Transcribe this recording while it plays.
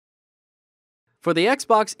For the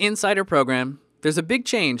Xbox Insider program, there's a big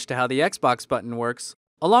change to how the Xbox button works,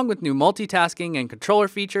 along with new multitasking and controller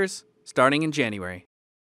features starting in January.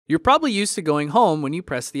 You're probably used to going home when you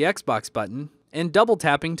press the Xbox button and double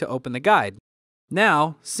tapping to open the guide.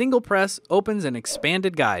 Now, single press opens an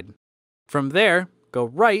expanded guide. From there, go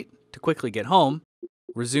right to quickly get home,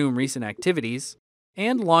 resume recent activities,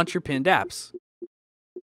 and launch your pinned apps.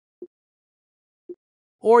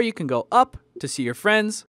 Or you can go up to see your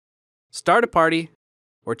friends, start a party,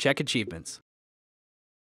 or check achievements.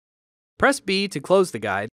 Press B to close the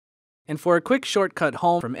guide, and for a quick shortcut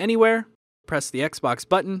home from anywhere, press the Xbox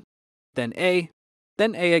button, then A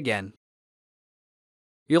again.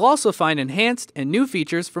 You'll also find enhanced and new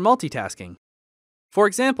features for multitasking. For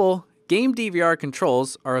example, game DVR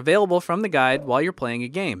controls are available from the guide while you're playing a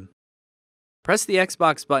game. Press the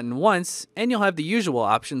Xbox button once, and you'll have the usual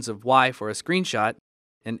options of Y for a screenshot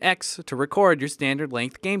and X to record your standard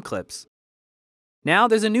length game clips. Now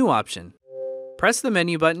there's a new option. Press the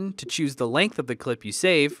menu button to choose the length of the clip you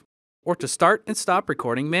save, or to start and stop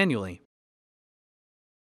recording manually.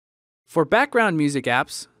 For background music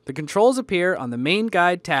apps, the controls appear on the main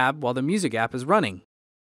guide tab while the music app is running.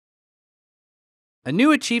 A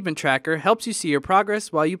new achievement tracker helps you see your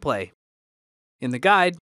progress while you play. In the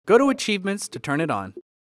guide, go to Achievements to turn it on.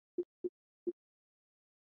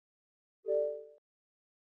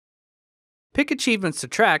 Pick achievements to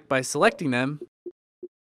track by selecting them,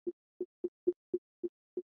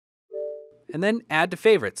 and then add to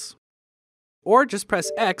favorites. Or just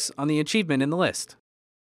press X on the achievement in the list.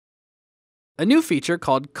 A new feature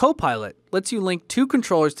called Copilot lets you link two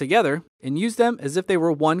controllers together and use them as if they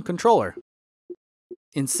were one controller.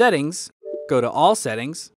 In Settings, go to All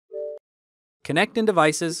Settings, Connect and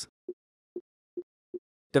Devices,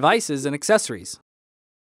 Devices and Accessories.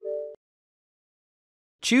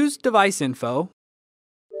 Choose Device Info,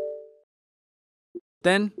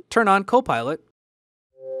 then turn on Copilot,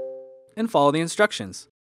 and follow the instructions.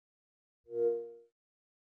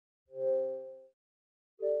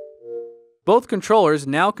 Both controllers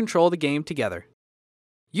now control the game together.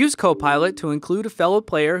 Use Copilot to include a fellow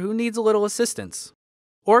player who needs a little assistance,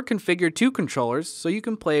 or configure two controllers so you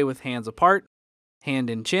can play with hands apart, hand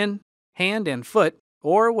and chin, hand and foot,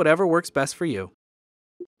 or whatever works best for you.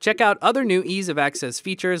 Check out other new ease of access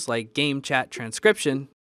features like game chat transcription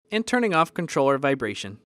and turning off controller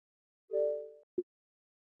vibration.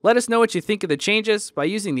 Let us know what you think of the changes by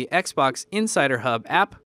using the Xbox Insider Hub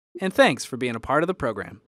app, and thanks for being a part of the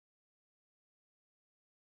program.